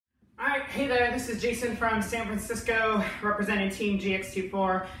hey there, this is Jason from San Francisco, representing Team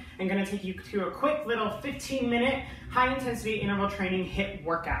GX24. I'm gonna take you to a quick little 15-minute high-intensity interval training HIIT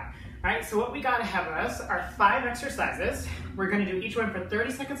workout. All right, so what we got ahead of us are 5 exercises. We're gonna do each one for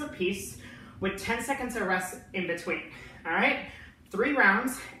 30 seconds apiece with 10 seconds of rest in between, all right? 3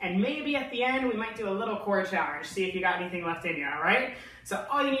 rounds, and maybe at the end, we might do a little core challenge, see if you got anything left in you, all right? So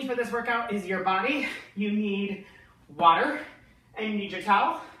all you need for this workout is your body, you need water, and you need your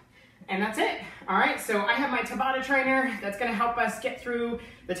towel, and that's it. All right, so I have my Tabata trainer that's gonna help us get through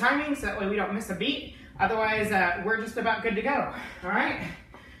the timing so that way we don't miss a beat. Otherwise, we're just about good to go, all right?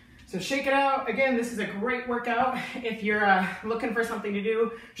 So shake it out. Again, this is a great workout if you're looking for something to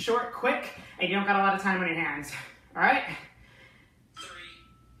do short, quick, and you don't got a lot of time on your hands, all right?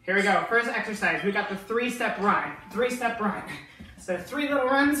 Here we go, first exercise. We got the 3-step run, 3-step run. So 3 little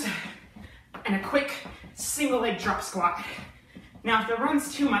runs and a quick single leg drop squat. Now, if the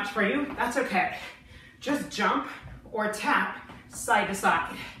run's too much for you, that's okay. Just jump or tap side to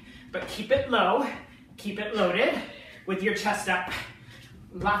side, but keep it low, keep it loaded with your chest up.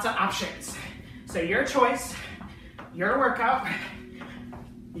 Lots of options. So your choice, your workout,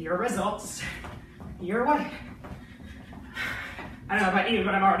 your results, your way. I don't know about you,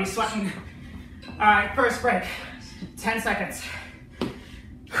 but I'm already sweating. All right, first break, 10 seconds.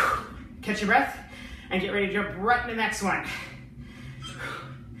 Catch your breath and get ready to jump right into the next one.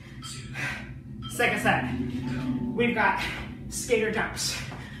 Second set, we've got skater jumps.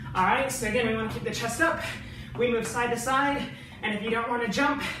 All right, so again, we want to keep the chest up. We move side to side, and if you don't want to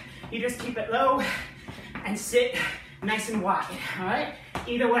jump, you just keep it low and sit nice and wide, all right?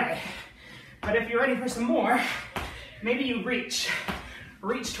 Either way. But if you're ready for some more, maybe you reach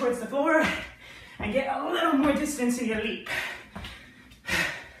towards the floor and get a little more distance in your leap.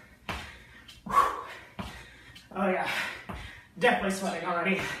 Oh yeah, definitely sweating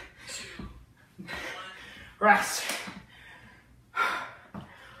already. Rest.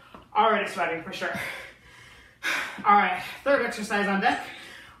 Already sweating for sure. All right, third exercise on deck.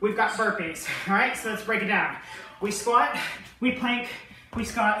 We've got burpees, all right? So let's break it down. We squat, we plank, we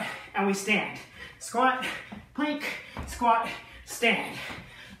squat, and we stand. Squat, plank, squat, stand.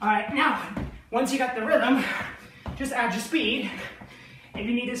 All right, now, once you got the rhythm, just add your speed. If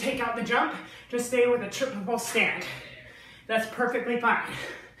you need to take out the jump, just stay with a triple stand. That's perfectly fine.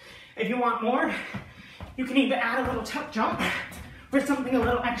 If you want more, you can either add a little tuck jump or something a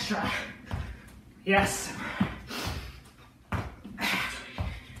little extra. Yes.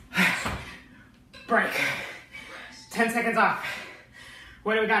 Break. 10 seconds off.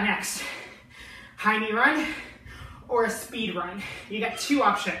 What do we got next? High knee run or a speed run. You got 2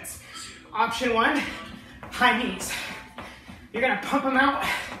 options. Option 1, high knees. You're gonna pump them out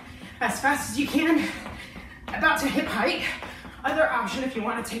as fast as you can, about to hip height. Other option, if you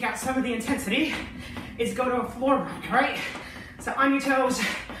want to take out some of the intensity, is go to a floor run, right? So on your toes,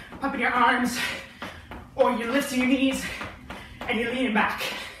 pumping your arms, or you're lifting your knees and you're leaning back.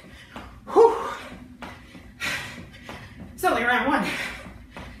 Whew. It's only round 1.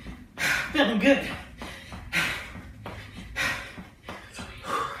 Feeling good.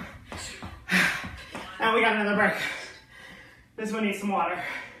 Now we got another break. This one needs some water.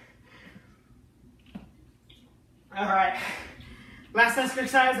 All right. Last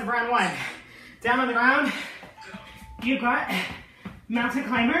exercise of round 1. Down on the ground, you've got mountain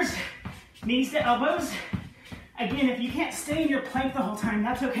climbers, knees to elbows. Again, if you can't stay in your plank the whole time,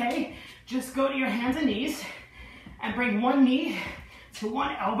 that's okay. Just go to your hands and knees and bring one knee to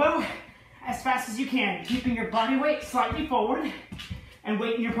one elbow as fast as you can, keeping your body weight slightly forward and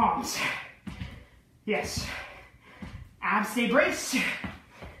weight in your palms. Yes. Abs stay braced.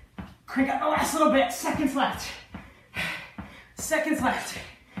 Crank up the last little bit. Seconds left. Seconds left.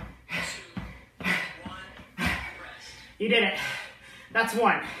 You did it. That's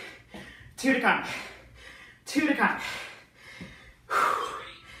 1. 2 to come. 2 to come.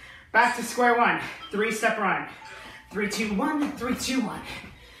 Back to square one. 3-step run. 3, 2, 1. 3, 2, 1.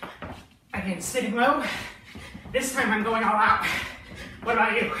 Again, sitting low. This time I'm going all out. What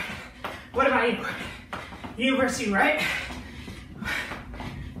about you? What about you? You versus you, right?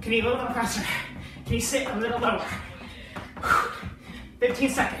 Can you a little bit faster? Can you sit a little lower? 15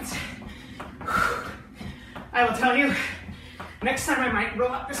 seconds. I will tell you, next time I might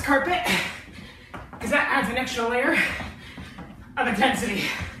roll up this carpet, because that adds an extra layer of intensity.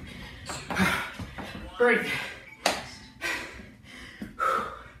 Breathe.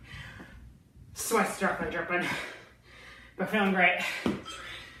 Sweat's dripping, but feeling great.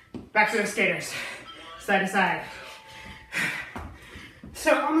 Back to the skaters, side to side.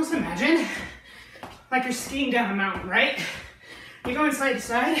 So almost imagine like you're skiing down a mountain, right? You're going side to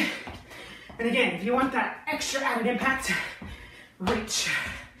side, And again, if you want that extra added impact, reach.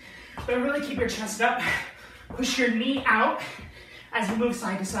 But really keep your chest up. Push your knee out as you move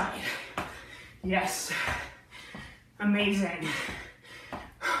side to side. Yes. Amazing.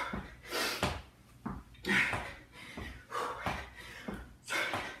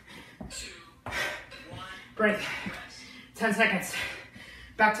 Breathe. 10 seconds.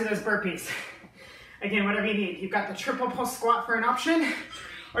 Back to those burpees. Again, whatever you need. You've got the triple pulse squat for an option,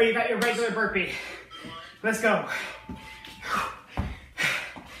 or you got your regular burpee. Let's go.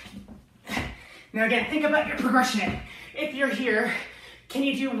 Now again, think about your progression. If you're here, can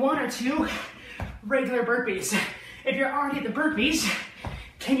you do 1 or 2 regular burpees? If you're already at the burpees,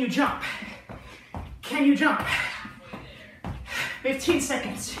 can you jump? Can you jump? 15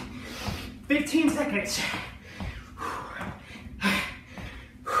 seconds. 15 seconds.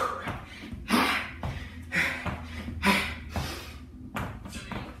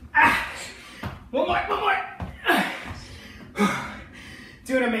 One more.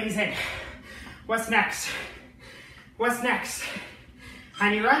 Doing amazing. What's next? What's next?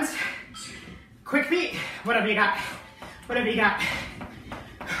 High knee runs, quick feet, whatever you got. Whatever you got.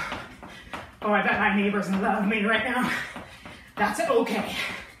 Oh, I bet my neighbors love me right now. That's okay.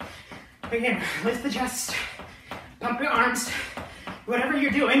 Again, lift the chest, pump your arms. Whatever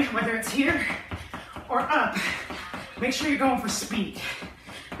you're doing, whether it's here or up, make sure you're going for speed.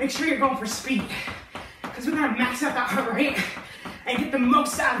 Make sure you're going for speed, because we're gonna max out that heart rate and get the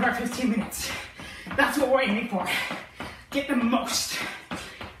most out of our 15 minutes. That's what we're aiming for. Get the most.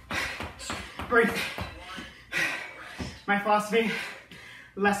 Breathe. My philosophy,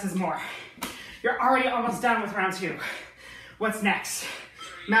 less is more. You're already almost done with round 2. What's next?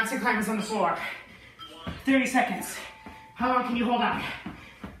 Mountain climbers on the floor. 30 seconds. How long can you hold on?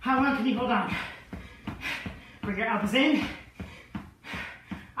 How long can you hold on? Bring your elbows in.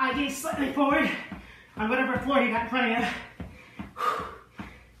 Eye gaze slightly forward on whatever floor you got in front of you.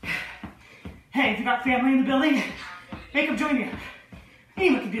 Hey, if you got family in the building, make them join you.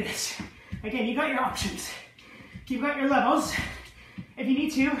 Anyone can do this. Again, you got your options. You've got your levels. If you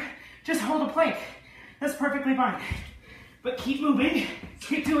need to, just hold a plank. That's perfectly fine. But keep moving,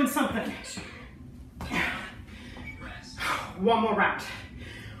 keep doing something. One more round.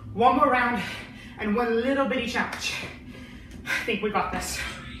 One more round and one little bitty challenge. I think we got this.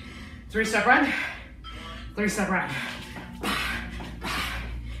 3-step run, 3-step run.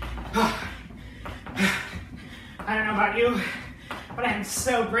 I don't know about you, but I am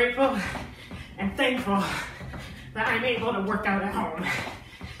so grateful and thankful that I'm able to work out at home.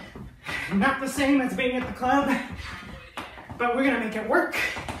 Not the same as being at the club, but we're gonna make it work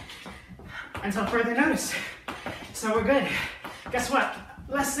until further notice. So we're good. Guess what?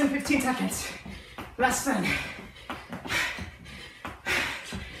 Less than 15 seconds. Less than.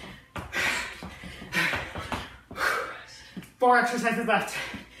 Four exercises left.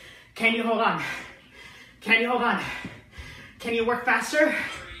 Can you hold on? Can you hold on? Can you work faster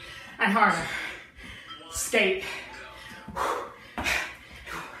and harder? Skate.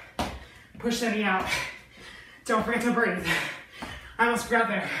 Push the knee out. Don't forget to breathe. I almost forgot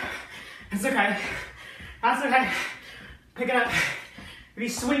there. It's okay. That's okay. Pick it up. If you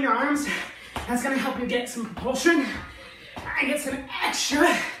swing your arms, that's gonna help you get some propulsion and get some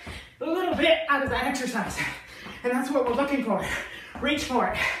extra, a little bit out of that exercise. And that's what we're looking for. Reach for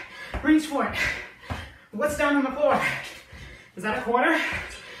it. Reach for it. What's down on the floor? Is that a quarter?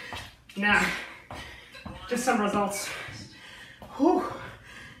 Nah. Just some results. Whew.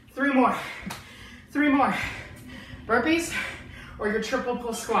 3 more. 3 more. Burpees or your triple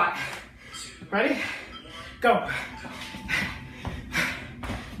pull squat. Ready? Go.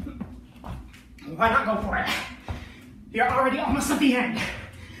 Why not go for it? You're already almost at the end.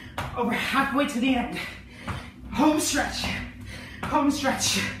 Over halfway to the end. Home stretch. Home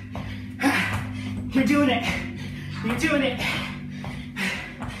stretch. You're doing it. You're doing it.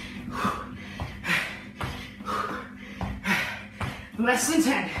 Less than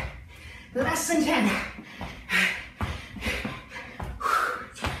 10. Less than 10.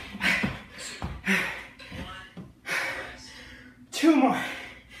 Two more.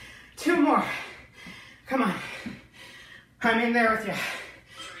 2 more. Come on. I'm in there with you.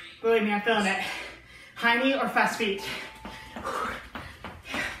 Believe me, I'm feeling it. High knee or fast feet.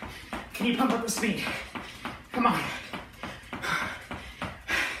 Can you pump up the speed? Come on.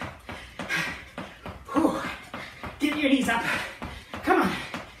 Get your knees up. Come on.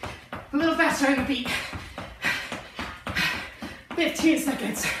 A little faster on the feet. 15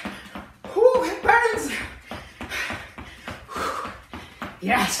 seconds. Whew, it burns.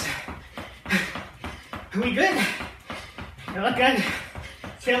 Yes. Are we good? You look good.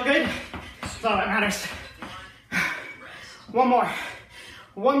 Feel good. That's all that matters. One more.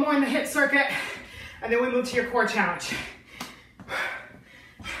 One more in the HIIT circuit, and then we move to your core challenge.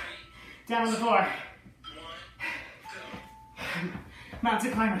 Down on the floor.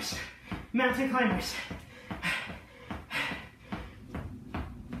 Mountain climbers. Mountain climbers.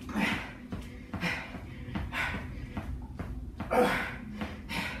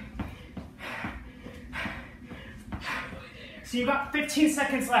 So you've got 15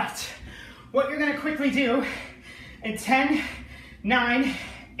 seconds left. What you're gonna quickly do in 10, 9,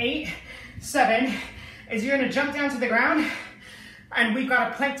 8, 7, is you're gonna jump down to the ground, and we've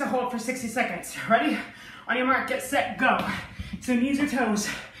got a plank to hold for 60 seconds. Ready? On your mark, get set, go. So knees or toes,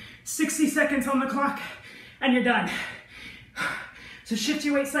 60 seconds on the clock, and you're done. So shift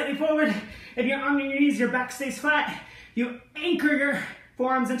your weight slightly forward. If you're on your knees, your back stays flat. You anchor your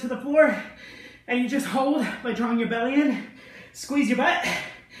forearms into the floor, and you just hold by drawing your belly in. Squeeze your butt.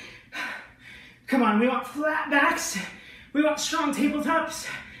 Come on, we want flat backs. We want strong tabletops.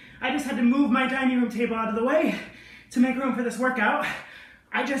 I just had to move my dining room table out of the way to make room for this workout.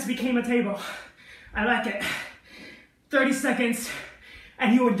 I just became a table. I like it. 30 seconds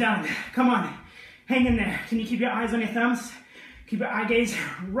and you are done. Come on, hang in there. Can you keep your eyes on your thumbs? Keep your eye gaze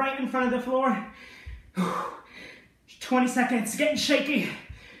right in front of the floor. 20 seconds, getting shaky.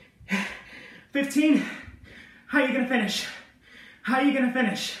 15, how are you gonna finish? How are you gonna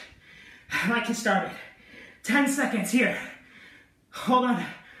finish? Like you started. 10 seconds here. Hold on,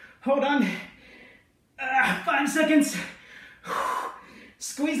 hold on. 5 seconds.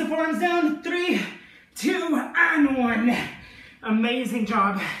 Squeeze the forearms down. 3, 2, and 1. Amazing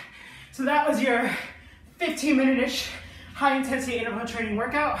job. So that was your 15-minute-ish high-intensity interval training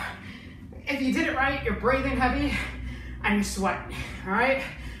workout. If you did it right, you're breathing heavy and you're sweating, all right?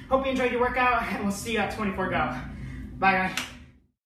 Hope you enjoyed your workout, and we'll see you at 24 Go. Bye, guys.